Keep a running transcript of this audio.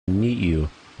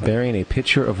bearing a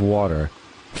pitcher of water,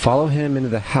 follow him into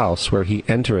the house where he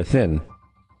entereth in.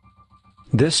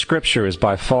 This scripture is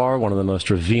by far one of the most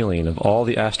revealing of all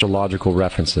the astrological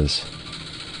references.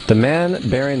 The man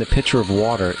bearing the pitcher of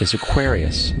water is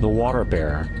Aquarius, the water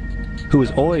bearer, who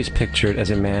is always pictured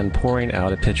as a man pouring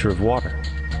out a pitcher of water.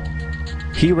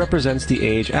 He represents the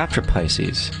age after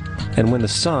Pisces, and when the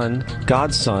sun,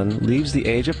 God's Son, leaves the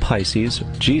age of Pisces,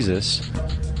 Jesus,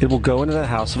 it will go into the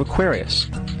house of Aquarius,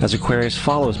 as Aquarius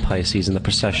follows Pisces in the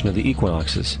precession of the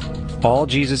equinoxes. All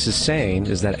Jesus is saying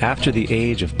is that after the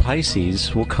age of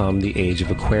Pisces will come the age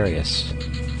of Aquarius.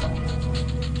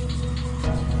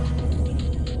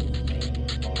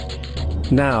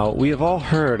 Now, we have all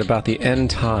heard about the end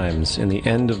times and the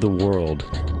end of the world.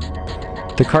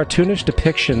 The cartoonish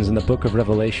depictions in the book of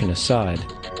Revelation aside,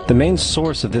 the main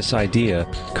source of this idea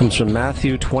comes from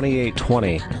Matthew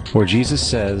 28:20, where Jesus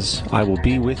says, "I will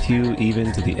be with you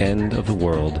even to the end of the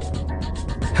world."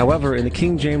 However, in the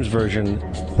King James Version,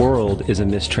 world is a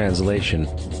mistranslation,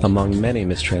 among many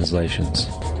mistranslations.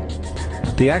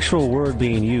 The actual word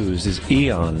being used is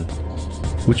eon,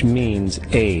 which means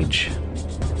age.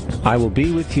 I will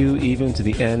be with you even to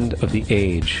the end of the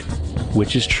age,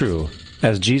 which is true,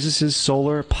 as Jesus'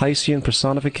 solar Piscean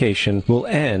personification will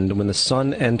end when the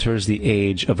sun enters the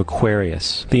age of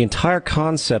Aquarius. The entire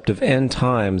concept of end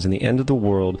times and the end of the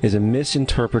world is a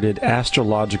misinterpreted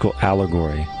astrological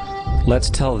allegory.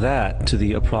 Let's tell that to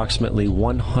the approximately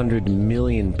 100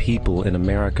 million people in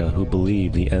America who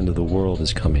believe the end of the world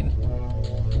is coming.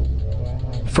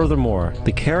 Furthermore,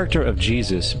 the character of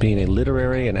Jesus being a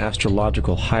literary and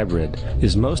astrological hybrid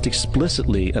is most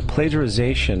explicitly a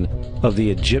plagiarization of the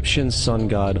Egyptian sun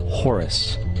god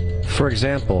Horus. For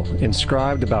example,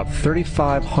 inscribed about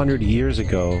 3,500 years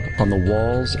ago on the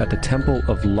walls at the Temple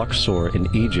of Luxor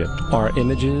in Egypt are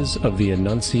images of the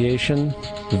Annunciation,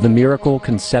 the miracle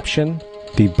conception,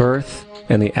 the birth,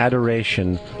 and the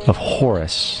adoration of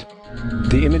Horus.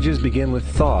 The images begin with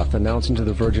Thoth announcing to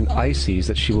the Virgin Isis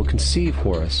that she will conceive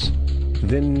Horus,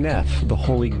 then Neph, the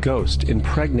Holy Ghost,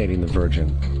 impregnating the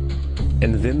Virgin,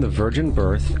 and then the virgin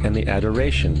birth and the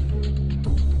adoration.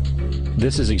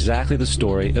 This is exactly the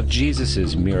story of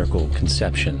Jesus' miracle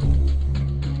conception.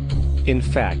 In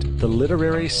fact, the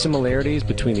literary similarities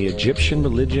between the Egyptian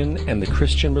religion and the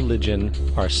Christian religion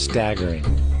are staggering.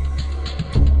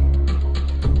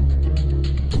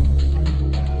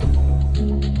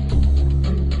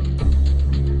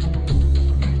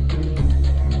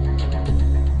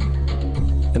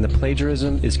 And the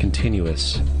plagiarism is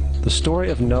continuous. The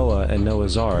story of Noah and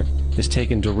Noah's Ark is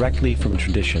taken directly from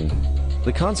tradition.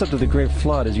 The concept of the Great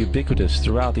Flood is ubiquitous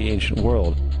throughout the ancient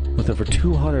world, with over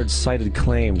 200 cited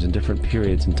claims in different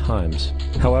periods and times.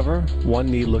 However, one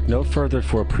need look no further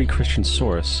for a pre-Christian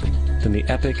source than the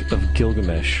Epic of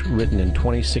Gilgamesh, written in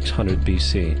 2600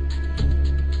 BC.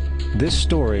 This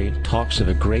story talks of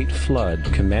a great flood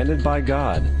commanded by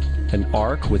God, an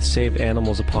ark with saved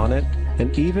animals upon it,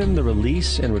 and even the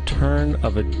release and return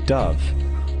of a dove,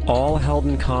 all held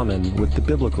in common with the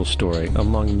biblical story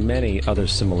among many other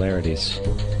similarities.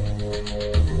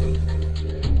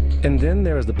 And then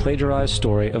there is the plagiarized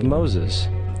story of Moses.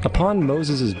 Upon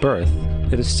Moses' birth,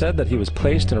 it is said that he was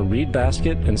placed in a reed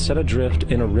basket and set adrift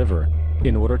in a river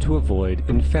in order to avoid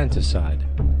infanticide.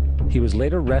 He was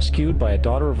later rescued by a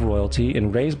daughter of royalty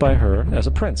and raised by her as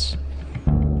a prince.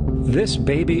 This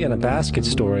baby in a basket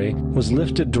story was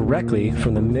lifted directly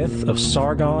from the myth of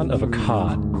Sargon of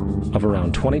Akkad of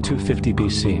around 2250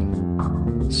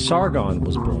 BC. Sargon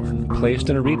was born, placed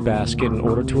in a reed basket in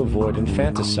order to avoid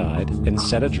infanticide, and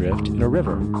set adrift in a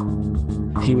river.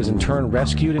 He was in turn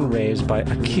rescued and raised by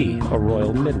Aki, a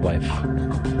royal midwife.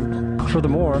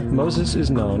 Furthermore, Moses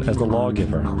is known as the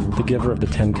lawgiver, the giver of the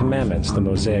Ten Commandments, the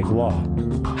Mosaic Law.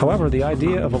 However, the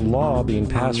idea of a law being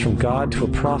passed from God to a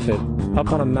prophet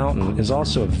up on a mountain is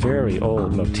also a very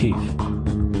old motif.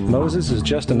 Moses is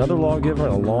just another lawgiver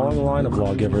in a long line of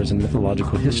lawgivers in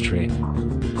mythological history.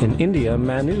 In India,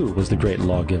 Manu was the great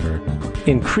lawgiver.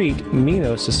 In Crete,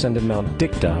 Minos ascended Mount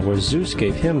Dicta, where Zeus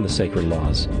gave him the sacred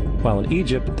laws, while in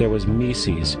Egypt there was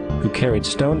Meses, who carried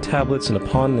stone tablets and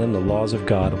upon them the laws of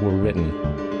God were written.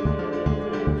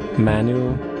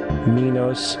 Manu,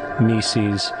 Minos,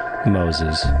 Meses,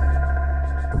 Moses.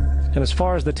 And as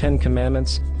far as the Ten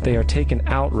Commandments, they are taken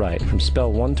outright from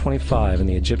spell 125 in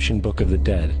the Egyptian Book of the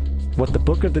Dead. What the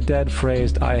Book of the Dead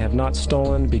phrased, "I have not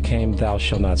stolen," became "Thou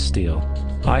shalt not steal."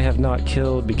 "I have not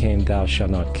killed," became "Thou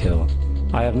shalt not kill."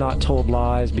 "I have not told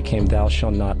lies," became "Thou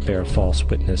shalt not bear false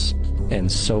witness," and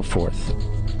so forth.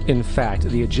 In fact,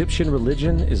 the Egyptian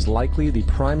religion is likely the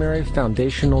primary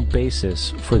foundational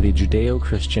basis for the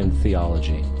Judeo-Christian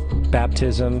theology.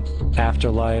 baptism,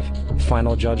 afterlife,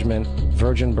 final judgment,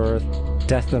 virgin birth,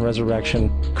 death and resurrection,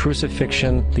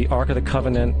 crucifixion, the Ark of the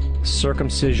Covenant,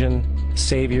 circumcision,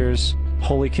 saviors,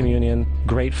 Holy Communion,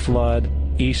 Great Flood,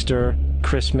 Easter,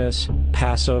 Christmas,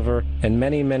 Passover, and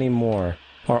many, many more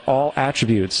are all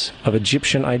attributes of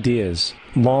Egyptian ideas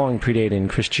long predating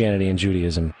Christianity and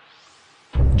Judaism.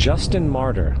 Justin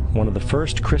Martyr, one of the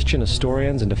first Christian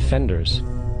historians and defenders,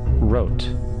 wrote,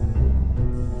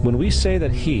 "When we say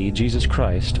that he, Jesus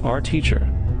Christ, our teacher,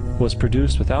 was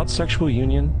produced without sexual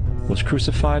union, was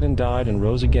crucified and died and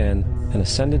rose again and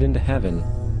ascended into heaven,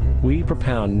 we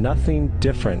propound nothing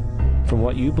different from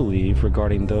what you believe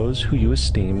regarding those who you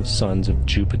esteem sons of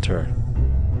Jupiter."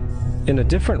 In a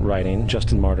different writing,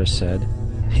 Justin Martyr said,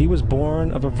 "He was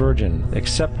born of a virgin,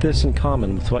 except this in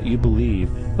common with what you believe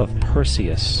of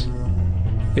Perseus."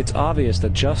 It's obvious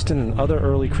that Justin and other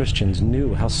early Christians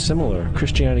knew how similar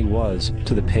Christianity was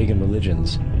to the pagan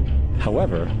religions.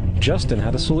 However, Justin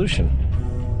had a solution.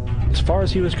 As far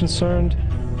as he was concerned,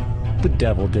 the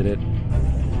devil did it.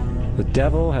 The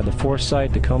devil had the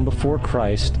foresight to come before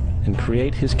Christ and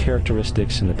create his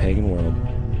characteristics in the pagan world.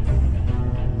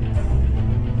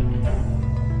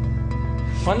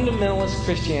 Fundamentalist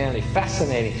Christianity,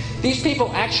 fascinating. These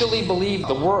people actually believe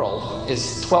the world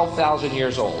is 12,000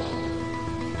 years old.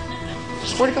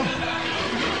 Swear to God.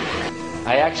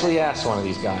 I actually asked one of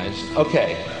these guys,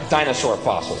 okay, dinosaur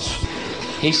fossils.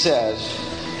 He says,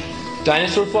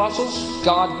 dinosaur fossils?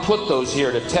 God put those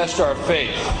here to test our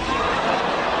faith.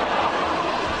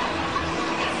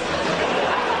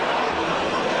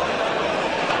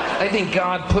 I think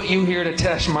God put you here to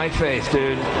test my faith,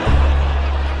 dude.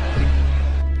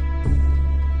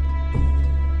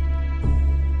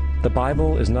 The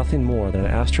Bible is nothing more than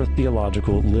an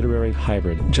astrotheological literary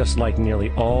hybrid, just like nearly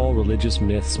all religious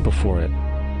myths before it.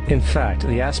 In fact,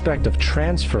 the aspect of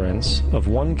transference of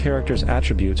one character's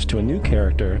attributes to a new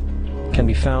character can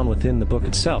be found within the book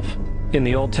itself. In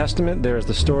the Old Testament, there is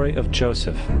the story of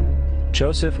Joseph.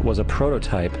 Joseph was a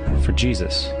prototype for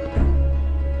Jesus.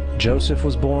 Joseph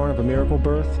was born of a miracle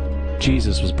birth.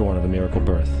 Jesus was born of a miracle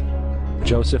birth.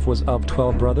 Joseph was of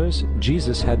 12 brothers.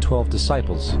 Jesus had 12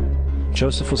 disciples.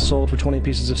 Joseph was sold for 20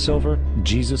 pieces of silver.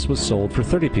 Jesus was sold for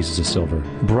 30 pieces of silver.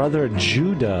 Brother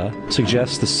Judah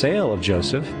suggests the sale of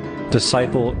Joseph.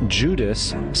 Disciple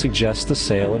Judas suggests the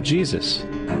sale of Jesus.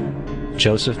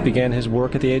 Joseph began his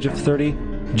work at the age of 30.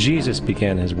 Jesus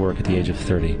began his work at the age of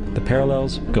 30. The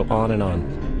parallels go on and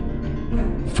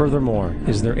on. Furthermore,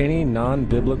 is there any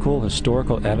non-biblical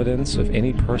historical evidence of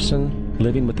any person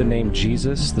living with the name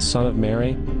Jesus, the son of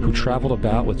Mary, who traveled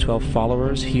about with 12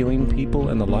 followers, healing people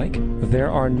and the like?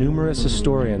 There are numerous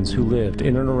historians who lived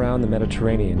in and around the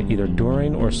Mediterranean, either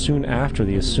during or soon after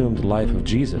the assumed life of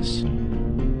Jesus.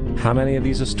 How many of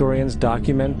these historians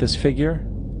document this figure?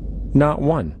 Not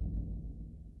one.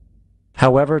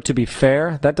 However, to be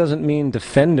fair, that doesn't mean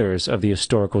defenders of the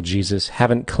historical Jesus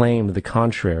haven't claimed the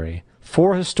contrary.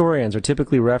 4 historians are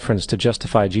typically referenced to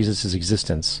justify Jesus'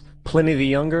 existence. Pliny the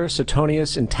Younger,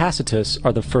 Suetonius, and Tacitus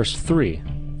are the first 3.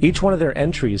 Each one of their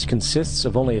entries consists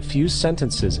of only a few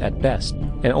sentences at best,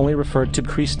 and only referred to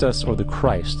Christus or the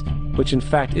Christ, which in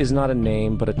fact is not a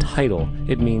name but a title.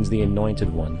 It means the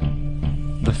Anointed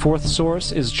One. The 4th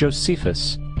source is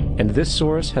Josephus, and this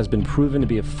source has been proven to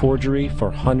be a forgery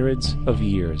for hundreds of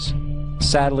years.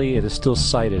 Sadly, it is still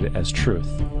cited as truth.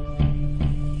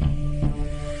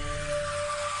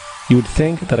 You would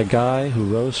think that a guy who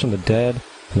rose from the dead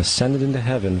and ascended into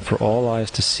heaven for all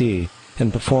eyes to see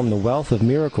and performed the wealth of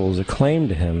miracles acclaimed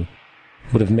to him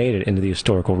would have made it into the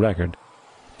historical record.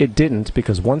 It didn't,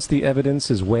 because once the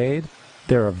evidence is weighed,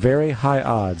 there are very high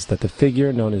odds that the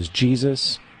figure known as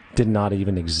Jesus did not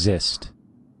even exist.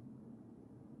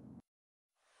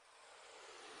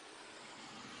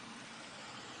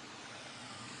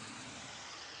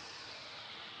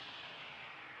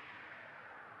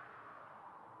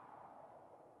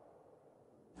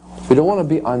 We don't want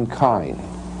to be unkind,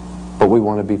 but we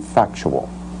want to be factual.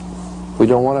 We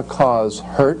don't want to cause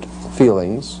hurt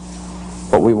feelings,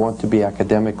 but we want to be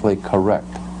academically correct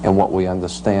in what we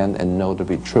understand and know to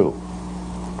be true.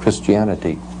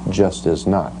 Christianity just is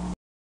not.